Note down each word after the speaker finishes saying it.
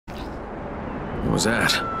What was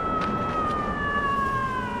that?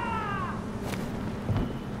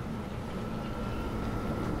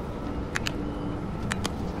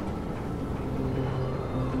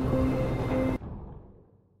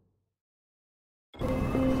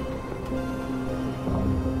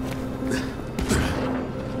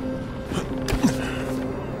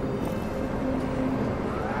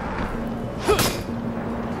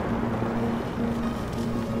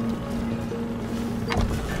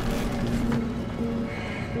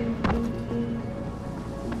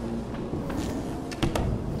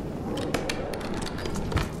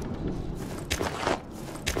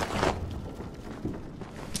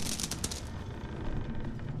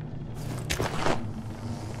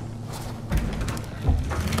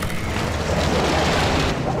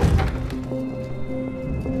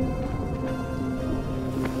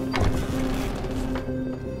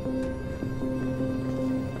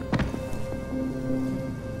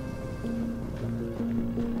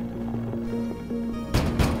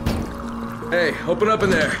 Hey, open up in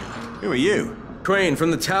there. Who are you? Crane,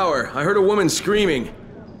 from the tower. I heard a woman screaming.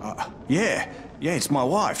 Yeah, it's my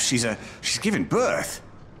wife. She's giving birth.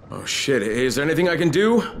 Oh shit, is there anything I can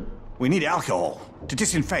do? We need alcohol to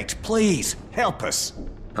disinfect. Please, help us.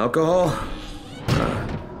 Alcohol?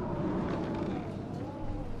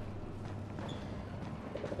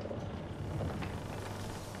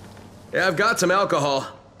 Yeah, I've got some alcohol.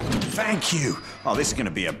 Thank you. Oh, this is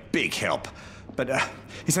gonna be a big help. But,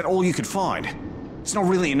 is that all you could find? It's not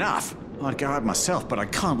really enough. I'd go out myself, but I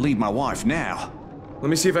can't leave my wife now. Let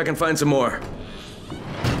me see if I can find some more.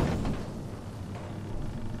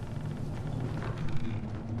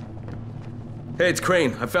 Hey, it's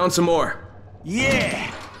Crane. I found some more.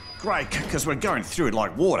 Yeah! Great, because we're going through it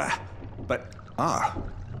like water. But,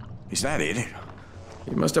 is that it?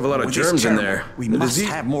 You must have a lot of Well, this germs in terrible. there. We The must disease-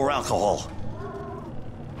 have more alcohol.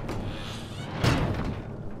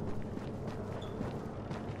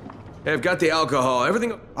 Hey, I've got the alcohol.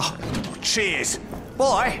 Everything... Oh, cheers.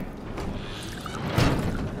 Boy!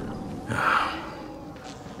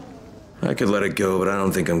 I could let it go, but I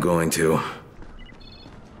don't think I'm going to.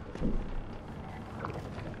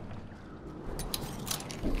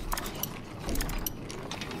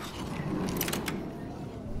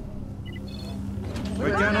 We're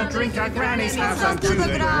gonna drink our granny's house down to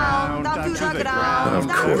the ground, down to the ground, Of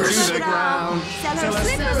down course. to the ground. Sell her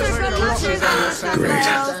slippers, her galoshes, and Great.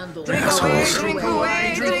 her Drink Assholes. away, drink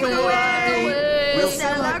away, drink away. We'll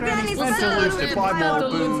sell our granny's pantaloons to buy more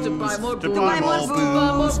booze, to buy more booze, to buy more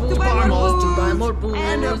booze, to buy more booze,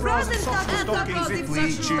 and her bras and stockings if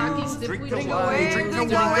we choose. Drink away, drink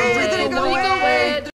away, drink away.